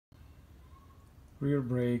Rear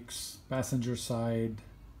brakes, passenger side,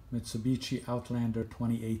 Mitsubishi Outlander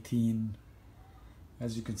 2018.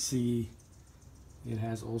 As you can see, it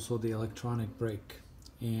has also the electronic brake.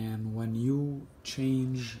 And when you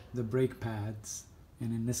change the brake pads,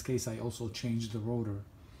 and in this case I also changed the rotor,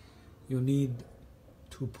 you need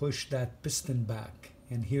to push that piston back.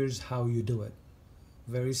 And here's how you do it.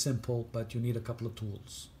 Very simple, but you need a couple of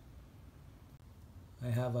tools. I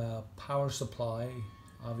have a power supply,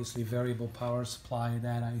 obviously variable power supply,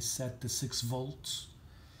 that I set to 6 volts,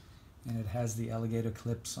 and it has the alligator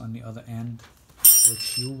clips on the other end,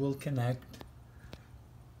 which you will connect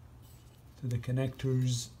to the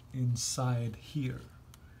connectors inside here.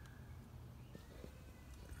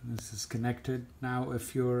 This is connected. Now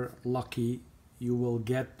if you're lucky, you will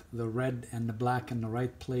get the red and the black in the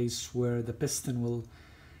right place where the piston will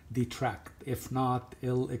detract. If not,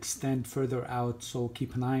 it'll extend further out, so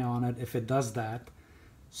keep an eye on it. If it does that,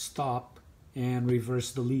 stop and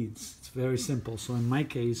reverse the leads. It's very simple. So in my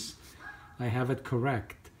case, I have it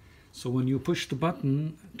correct. So when you push the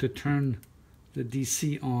button to turn the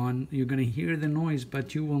DC on, you're going to hear the noise,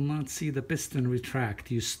 but you will not see the piston retract.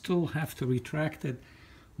 You still have to retract it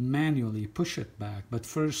manually, push it back. But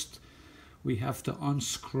first, we have to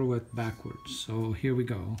unscrew it backwards. So here we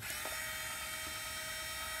go.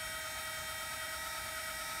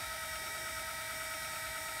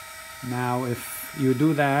 Now if you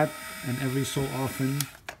do that, and every so often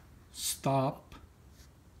stop.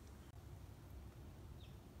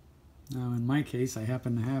 Now in my case, I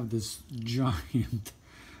happen to have this giant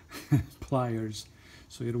pliers,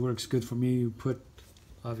 so it works good for me. You put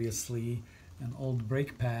obviously an old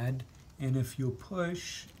brake pad, and if you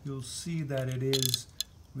push, you'll see that it is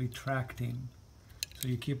retracting. So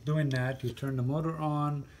you keep doing that. You turn the motor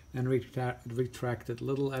on and retract it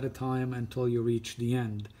little at a time until you reach the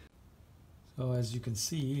end. So as you can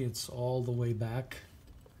see, it's all the way back.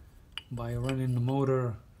 By running the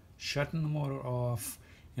motor, shutting the motor off,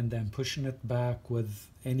 and then pushing it back with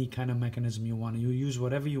any kind of mechanism you want. You use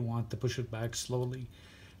whatever you want to push it back slowly,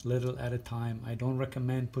 little at a time. I don't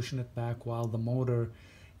recommend pushing it back while the motor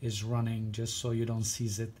is running, just so you don't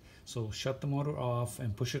seize it. So shut the motor off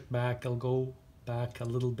and push it back. It'll go back a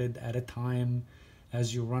little bit at a time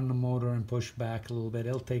as you run the motor and push back a little bit.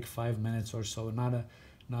 It'll take 5 minutes or so, not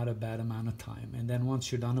a bad amount of time. And then once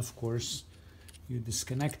you're done, of course, you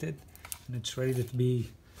disconnect it and it's ready to be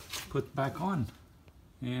put back on,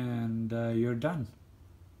 and you're done.